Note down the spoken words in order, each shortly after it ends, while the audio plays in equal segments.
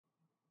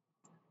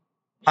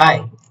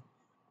Hi,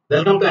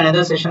 welcome to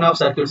another session of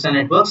Circuits and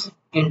Networks.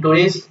 In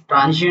today's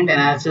Transient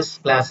Analysis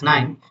Class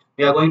 9,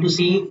 we are going to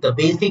see the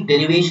basic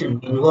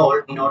derivation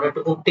involved in order to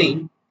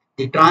obtain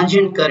the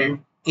transient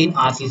current in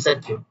RC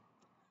circuit.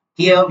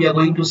 Here we are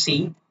going to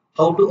see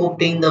how to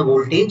obtain the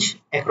voltage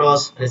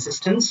across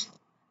resistance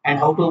and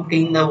how to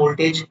obtain the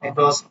voltage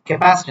across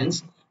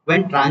capacitance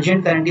when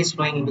transient current is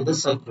flowing into the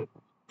circuit.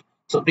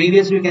 So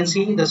previously you can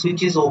see the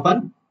switch is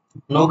open,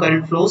 no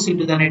current flows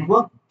into the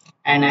network,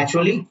 and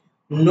actually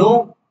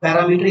no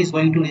parameter is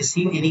going to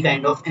receive any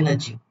kind of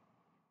energy.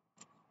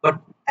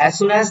 But as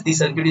soon as the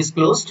circuit is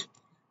closed,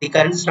 the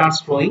current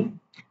starts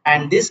flowing,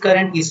 and this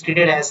current is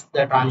treated as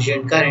the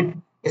transient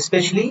current,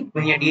 especially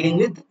when you're dealing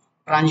with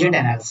transient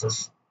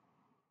analysis.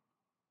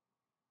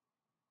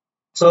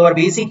 So our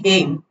basic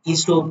aim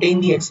is to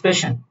obtain the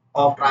expression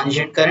of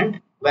transient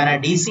current when a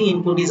DC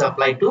input is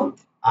applied to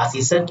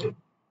RC circuit.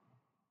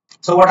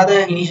 So what are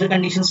the initial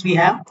conditions we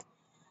have?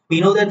 We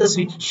know that the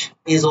switch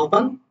is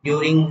open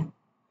during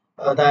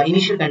the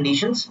initial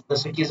conditions. The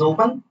switch is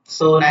open,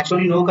 so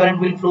naturally no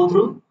current will flow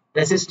through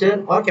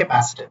resistor or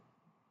capacitor,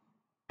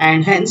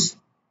 and hence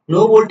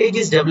no voltage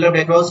is developed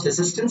across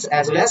resistance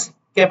as well as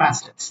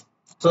capacitance.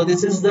 So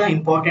this is the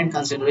important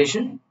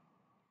consideration,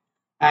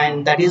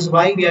 and that is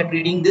why we are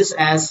treating this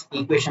as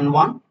equation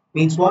 1.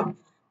 Means what?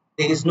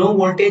 There is no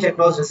voltage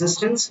across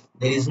resistance,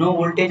 there is no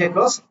voltage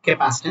across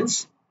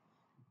capacitance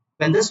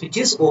when the switch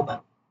is open.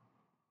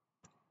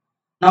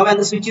 Now when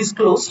the switch is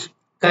closed,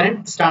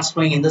 current starts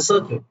flowing in the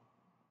circuit.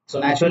 So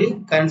naturally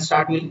current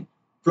will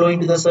flow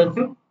into the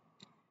circuit,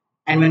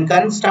 and when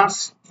current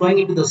starts flowing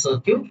into the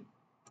circuit,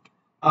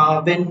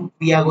 when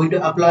we are going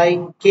to apply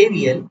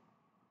KVL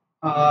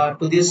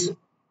to this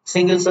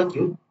single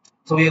circuit,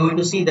 so we are going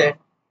to see that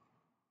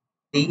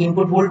the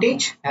input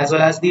voltage as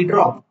well as the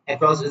drop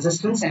across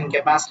resistance and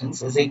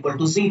capacitance is equal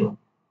to 0.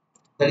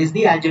 That is,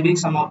 the algebraic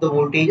sum of the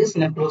voltages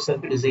in a closed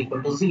circuit is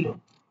equal to 0.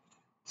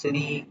 So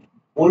the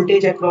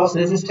voltage across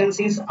resistance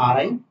is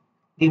Ri,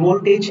 the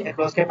voltage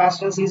across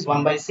capacitance is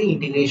 1 by C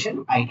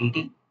integration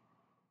IDT.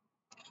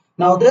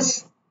 Now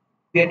this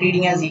we are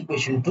treating as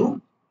equation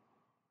 2.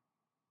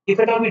 If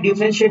at all we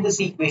differentiate this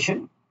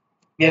equation,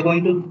 we are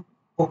going to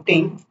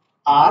obtain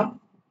R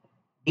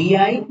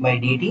di by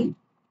dt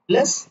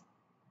plus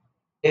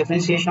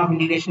differentiation of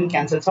integration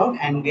cancels out,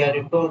 and we are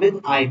left over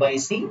with I by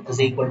C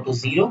is equal to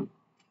 0.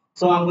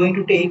 So I'm going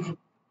to take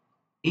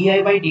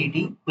di by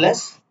dt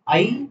plus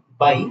I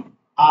by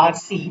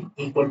RC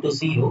equal to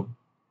 0,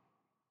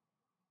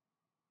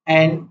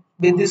 and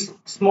with this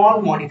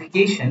small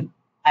modification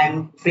I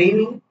am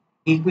framing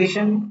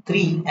equation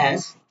 3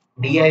 as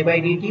di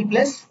by dt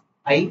plus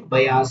I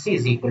by RC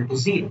is equal to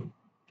 0.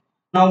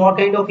 Now what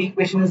kind of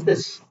equation is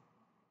this?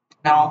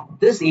 Now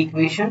this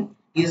equation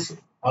is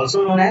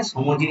also known as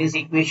homogeneous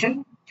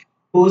equation,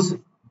 whose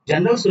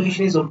general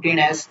solution is obtained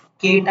as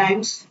k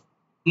times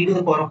e to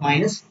the power of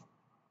minus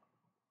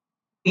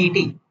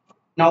pt.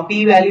 Now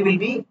p value will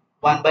be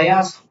 1 by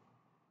r.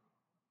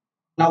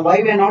 Now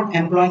why we are not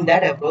employing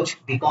that approach?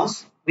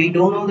 Because we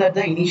don't know that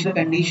the initial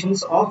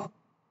conditions of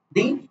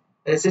the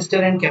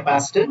resistor and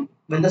capacitor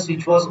when the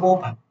switch was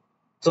open.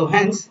 So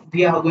hence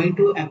we are going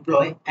to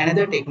employ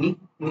another technique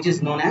which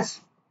is known as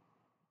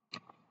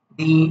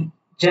the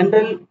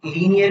general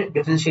linear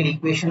differential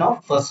equation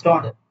of first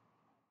order.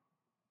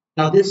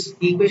 Now this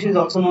equation is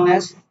also known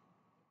as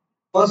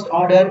first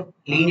order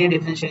linear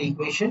differential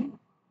equation.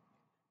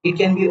 It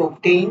can be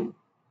obtained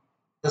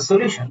the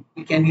solution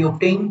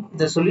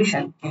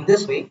in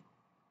this way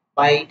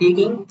by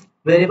taking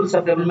variable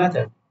separable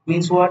method.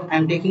 Means what?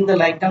 I'm taking the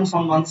like terms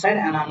on one side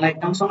and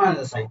unlike terms on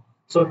another side.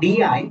 So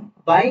di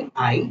by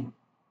I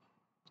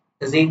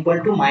is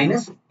equal to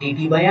minus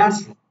dt by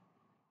RC.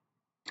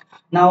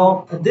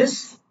 Now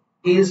this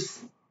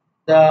is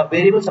the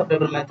variable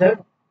separable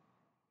method,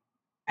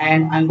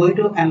 and I'm going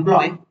to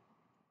employ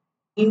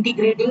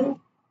integrating,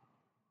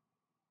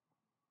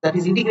 that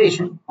is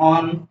integration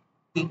on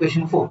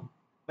equation 4.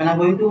 When I'm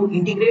going to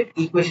integrate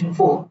equation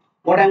 4,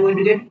 what I'm going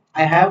to get?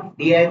 I have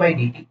di by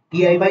dt,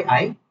 di by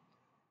I,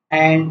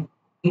 and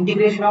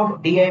integration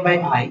of di by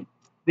I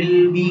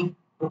will be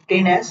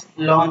obtained as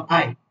ln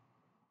I,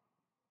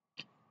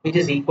 which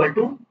is equal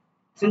to,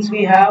 since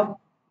we have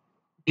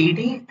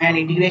dt and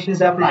integration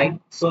is applied,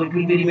 so it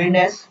will be remained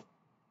as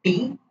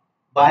t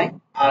by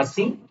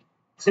rc.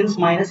 Since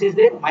minus is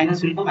there,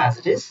 minus will come as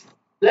it is,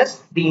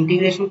 plus the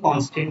integration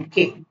constant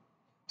k.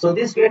 So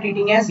this we are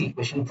treating as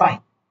equation 5.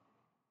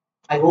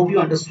 I hope you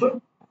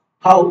understood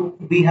how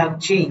we have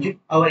changed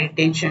our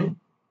intention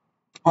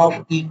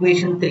of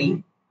equation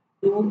 3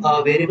 to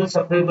a variable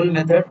separable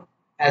method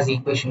as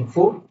equation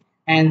 4,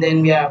 and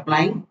then we are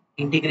applying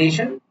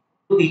integration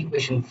to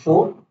equation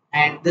 4,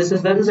 and this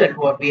is the result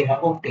what we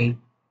have obtained,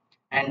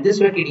 and this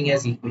we are treating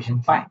as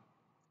equation 5.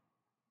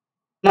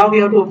 Now we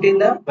have to obtain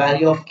the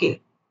value of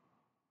k.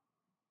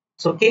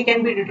 So k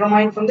can be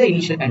determined from the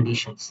initial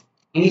conditions.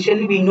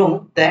 Initially we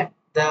know that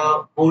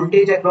the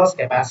voltage across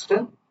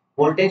capacitor,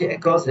 voltage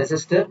across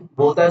resistor,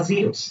 both are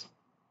zeros.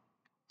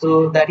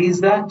 So that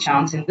is the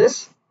chance in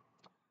this.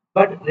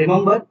 But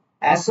remember,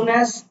 As soon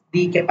as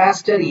the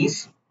capacitor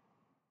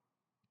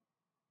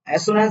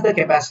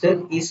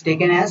is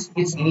taken as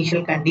its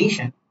initial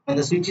condition when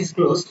the switch is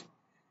closed,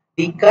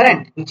 the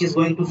current which is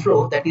going to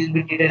flow, that is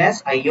be treated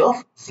as I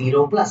of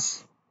 0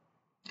 plus.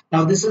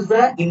 Now this is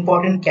the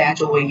important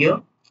catch over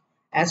here.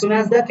 As soon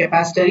as the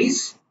capacitor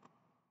is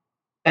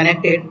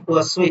connected to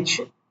a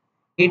switch,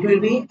 it will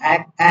be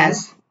act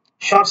as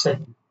short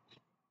circuit,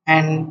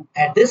 and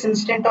at this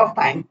instant of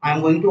time I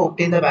am going to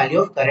obtain the value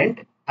of current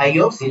I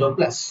of 0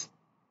 plus.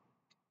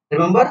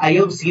 Remember, I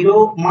of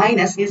 0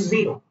 minus is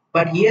 0,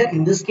 but here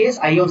in this case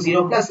I of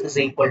 0 plus is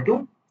equal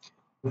to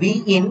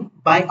V in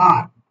by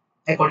R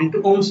according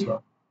to Ohm's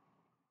law.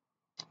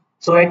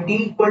 So at t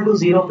equal to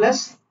 0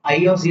 plus, I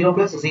of 0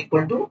 plus is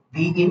equal to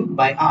V in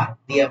by R,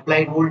 the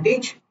applied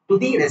voltage to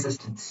the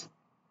resistance.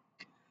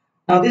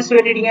 Now this we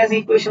are treating as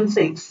equation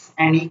 6,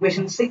 and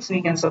equation 6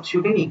 we can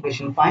substitute in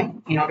equation 5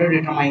 in order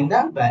to determine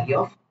the value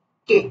of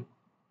K.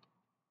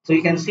 So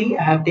you can see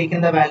I have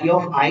taken the value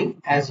of I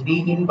as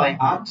V in by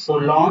R. So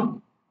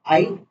ln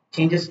I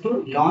changes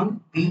to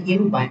ln V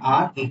in by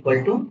R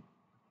equal to,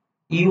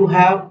 you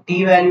have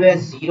t value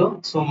as 0,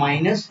 so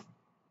minus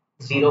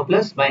 0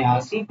 plus by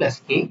RC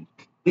plus K,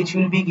 which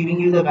will be giving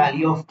you the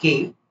value of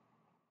K,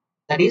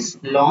 that is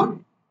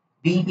ln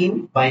V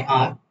in by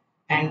R,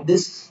 and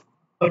this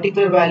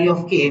particular value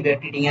of K we are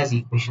treating as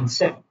equation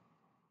 7.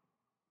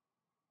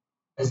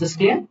 Is this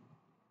clear?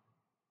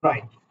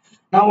 Right.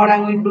 Now what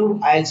I'm going to do,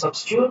 I'll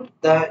substitute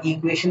the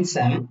equation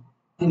 7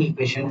 in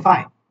equation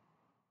 5.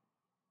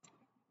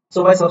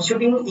 So by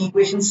substituting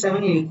equation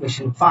 7 in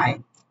equation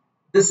 5,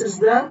 this is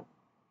the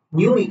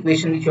new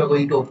equation which you are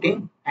going to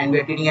obtain, and we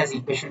are treating as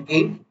equation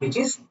 8, which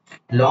is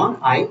ln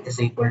I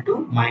is equal to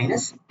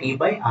minus T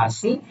by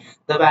RC,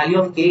 the value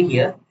of K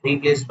here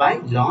replaced by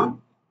ln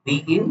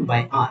V in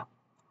by R.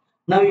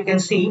 Now you can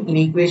see in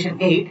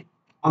equation 8,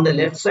 on the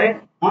left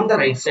side, on the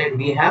right side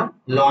we have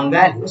ln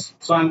values.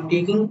 So I am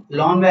taking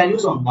ln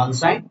values on one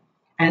side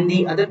and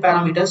the other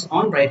parameters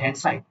on right hand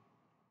side.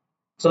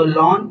 So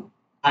ln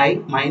I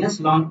minus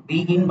ln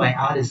V in by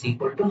R is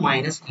equal to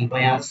minus T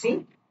by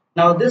RC.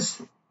 Now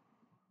this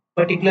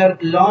particular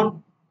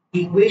ln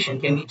equation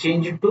can be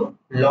changed to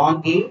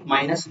ln A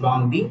minus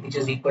ln B, which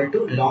is equal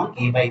to ln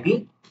A by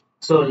B.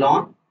 So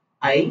ln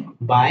I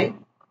by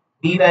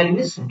B value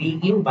is V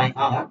in by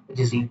R, which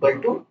is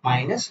equal to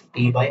minus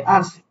T by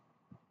RC.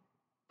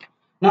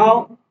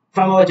 Now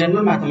from our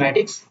general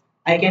mathematics,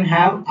 I can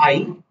have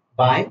I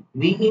by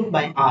V in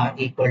by R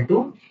equal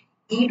to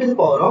e to the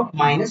power of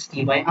minus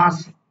T by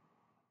RC.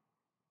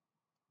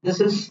 This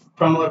is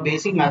from our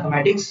basic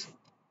mathematics,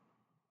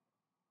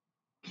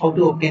 how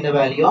to obtain the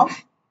value of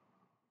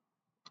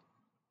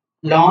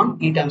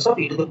ln in terms of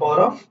e to the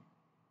power of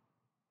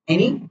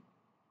any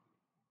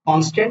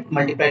constant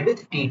multiplied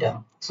with t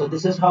term. So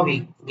this is how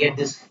we get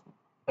this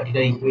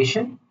particular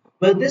equation.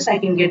 With this I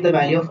can get the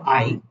value of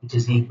I, which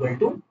is equal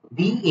to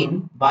V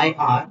in by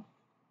R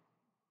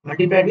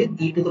multiplied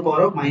with e to the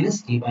power of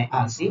minus t by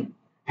RC,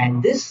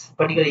 and this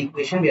particular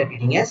equation we are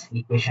treating as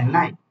equation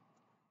 9.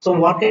 So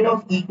what kind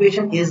of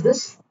equation is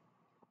this?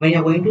 When you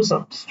are going to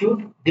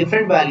substitute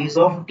different values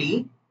of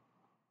t,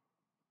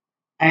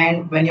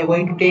 and when you are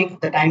going to take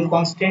the time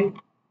constant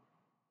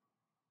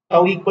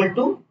tau equal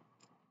to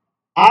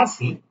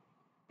RC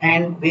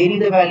and vary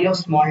the value of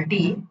small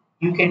t,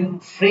 you can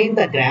frame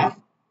the graph,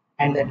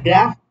 and the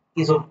graph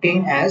is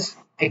obtained as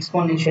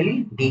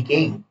exponentially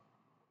decaying.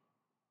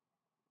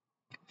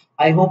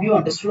 I hope you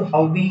understood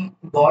how we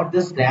got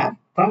this graph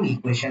from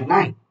equation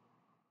 9.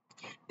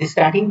 The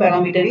starting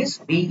parameter is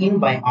V in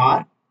by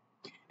R,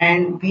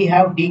 and we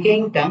have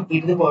decaying term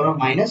e to the power of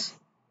minus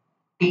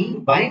t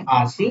by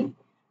RC,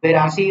 where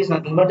RC is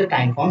nothing but the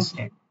time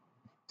constant.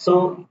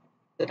 So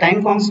the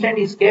time constant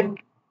is kept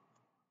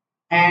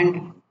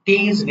and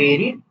t is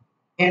varied,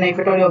 and if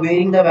at all you are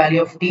varying the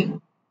value of t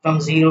from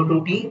 0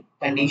 to t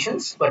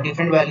conditions for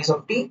different values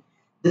of t,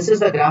 this is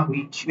the graph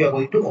which we are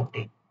going to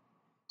obtain.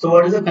 So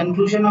what is the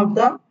conclusion of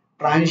the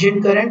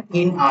transient current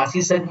in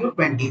RC circuit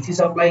when DC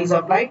supply is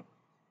applied?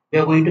 We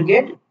are going to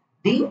get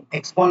the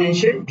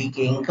exponential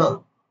decaying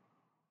curve.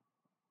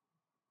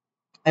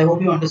 I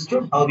hope you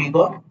understood how we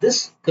got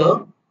this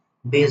curve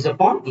based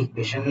upon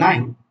equation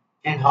 9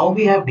 and how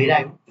we have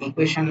derived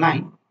equation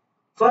 9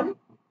 for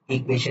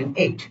equation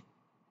 8.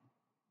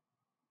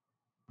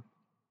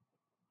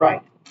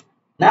 Right.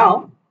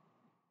 Now,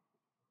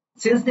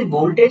 since the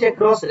voltage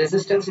across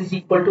resistance is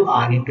equal to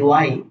R into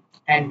I,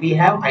 and we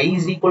have I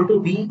is equal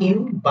to V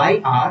in by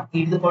R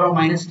e to the power of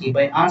minus t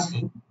by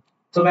RC.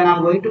 So when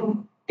I'm going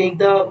to take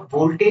the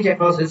voltage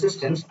across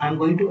resistance, I'm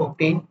going to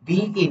obtain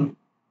V in,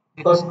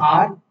 because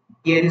R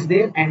here is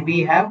there and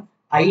we have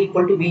I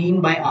equal to V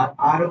in by R.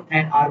 R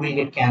and R will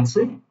get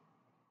cancelled.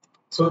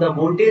 So the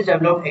voltage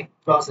developed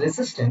across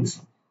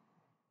resistance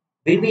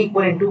will be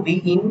equal to V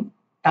in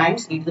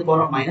times e to the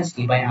power of minus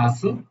t by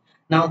RC.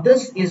 Now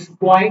this is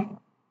quite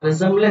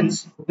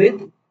resemblance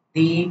with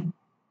the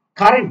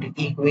current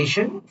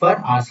equation for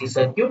RC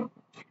circuit,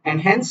 and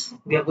hence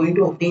we are going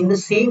to obtain the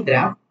same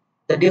graph.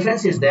 The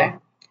difference is that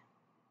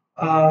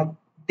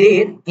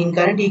There in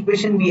current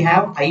equation we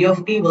have I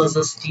of t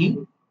versus t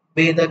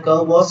where the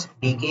curve was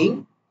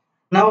decaying.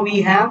 Now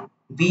we have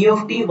v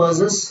of t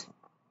versus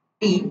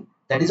t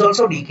that is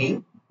also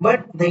decaying,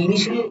 but the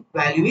initial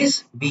value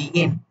is v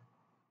in.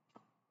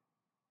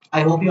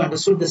 I hope you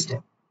understood this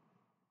step.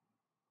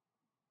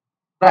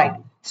 Right.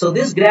 So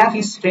this graph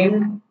is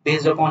framed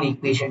based upon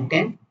equation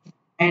 10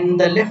 and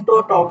the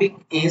leftover topic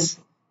is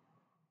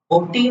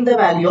obtain the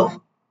value of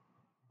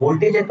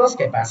voltage across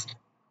capacitor.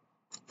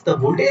 The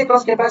voltage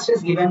across capacitor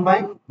is given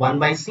by 1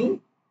 by C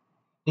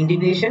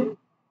integration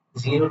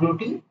 0 to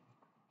t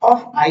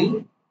of I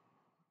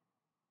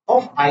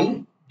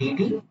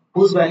dt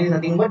whose value is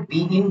nothing but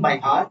V in by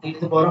R e to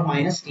the power of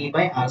minus t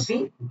by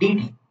RC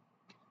dt.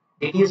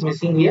 Dt is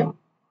missing here.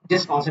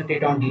 Just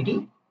concentrate on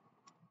dt.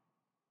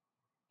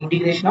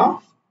 Integration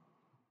of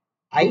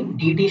I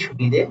dt should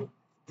be there.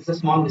 This is a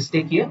small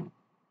mistake here.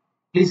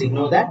 Please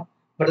ignore that.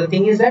 But the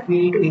thing is that we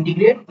need to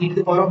integrate e to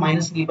the power of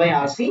minus t by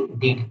RC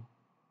dt.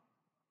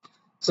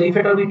 So if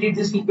at all we treat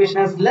this equation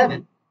as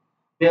 11,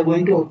 we are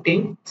going to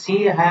obtain,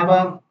 see I have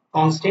a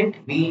constant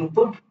V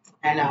input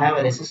and I have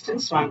a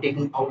resistance, so I'm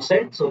taking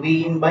outside, so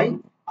V in by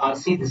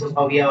RC, this is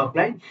how we have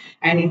applied,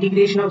 and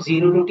integration of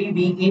 0 to t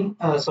V in,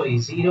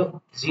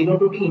 0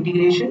 to t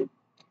integration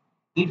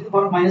e to the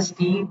power of minus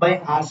t by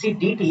RC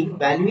dt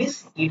value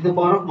is e to the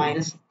power of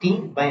minus t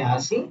by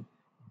RC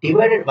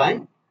divided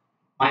by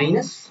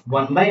minus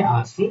 1 by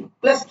RC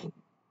plus t.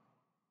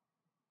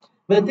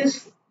 Where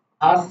this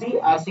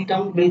RC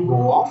term will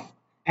go off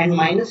and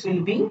minus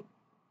will be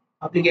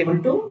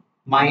applicable to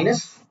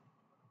minus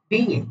V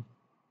in.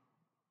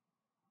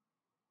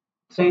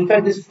 So in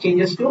fact this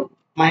changes to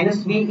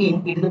minus V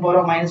in e to the power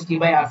of minus t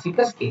by RC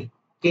plus k.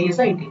 K is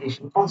the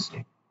integration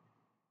constant.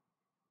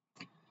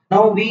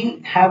 Now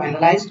we have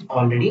analyzed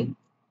already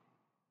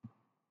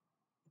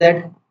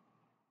that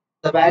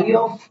the value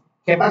of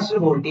capacitor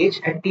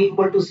voltage at t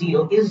equal to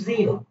 0 is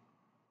 0.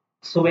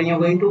 So when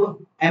you're going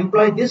to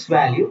employ this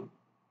value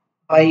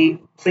by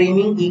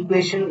framing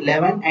equation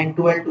 11 and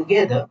 12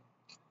 together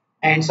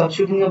and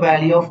substituting a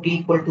value of t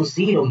equal to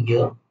 0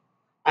 here,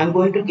 I'm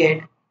going to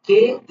get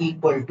k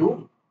equal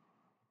to,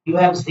 you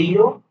have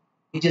 0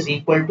 which is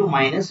equal to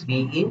minus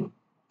V in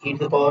e to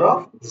the power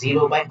of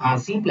 0 by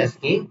RC plus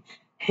k.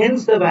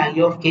 Hence the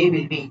value of k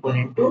will be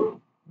equivalent to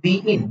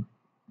V in.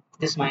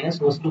 This minus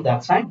goes to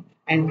that side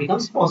and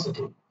becomes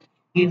positive.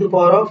 E to the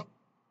power of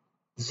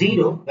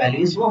 0 value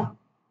is 1.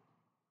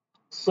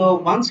 So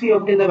once we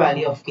obtain the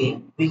value of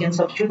k, we can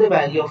substitute the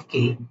value of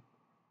k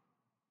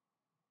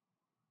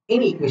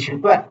in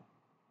equation 12.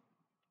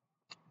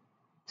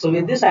 So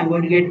with this I'm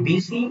going to get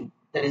VC,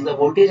 that is the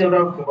voltage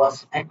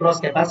across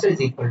capacitor, is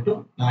equal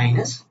to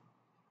minus,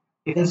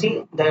 you can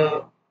see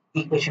the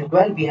equation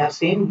 12 we have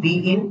same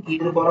V in e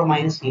to the power of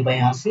minus t by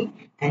RC,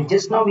 and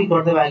just now we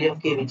got the value of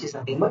k which is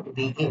nothing but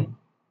V in.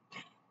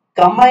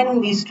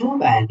 Combining these two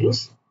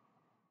values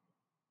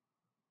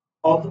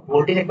of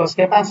voltage across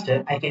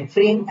capacitor, I can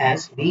frame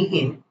as V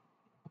in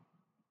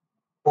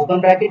open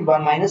bracket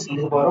 1 minus e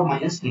to the power of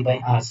minus t by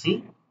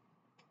RC.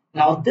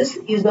 Now this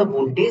is the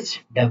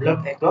voltage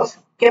developed across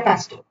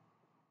capacitor.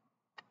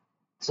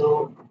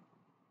 So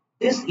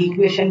this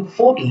equation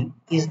 40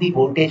 is the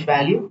voltage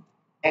value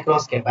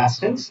across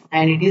capacitance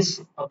and it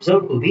is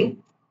observed to be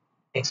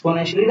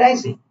exponentially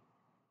rising.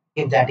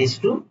 If that is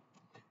true,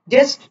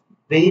 just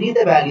vary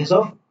the values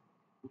of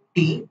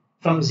t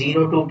from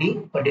 0 to t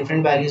for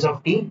different values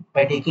of t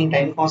by taking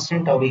time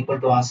constant tau equal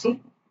to RC.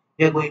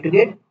 We are going to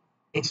get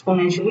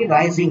exponentially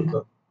rising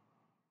curve.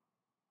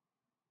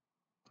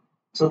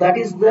 So that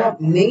is the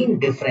main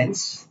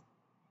difference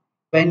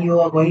when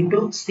you are going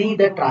to see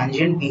the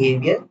transient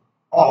behavior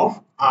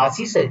of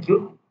RC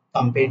circuit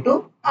compared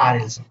to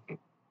RL circuit.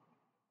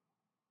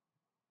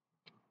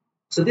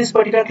 So this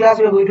particular class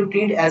we are going to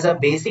treat as a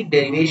basic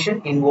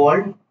derivation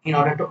involved in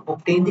order to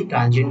obtain the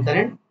transient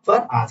current for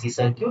RC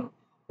circuit.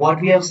 What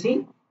we have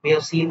seen? We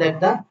have seen that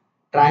the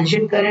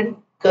transient current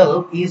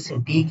curve is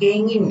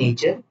decaying in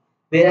nature,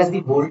 whereas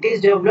the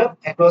voltage developed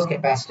across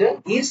capacitor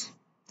is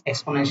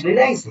exponentially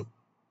rising.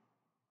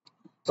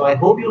 So I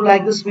hope you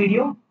like this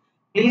video.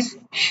 Please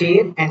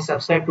share and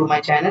subscribe to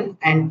my channel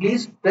and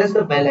please press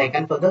the bell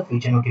icon for the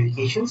future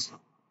notifications.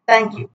 Thank you.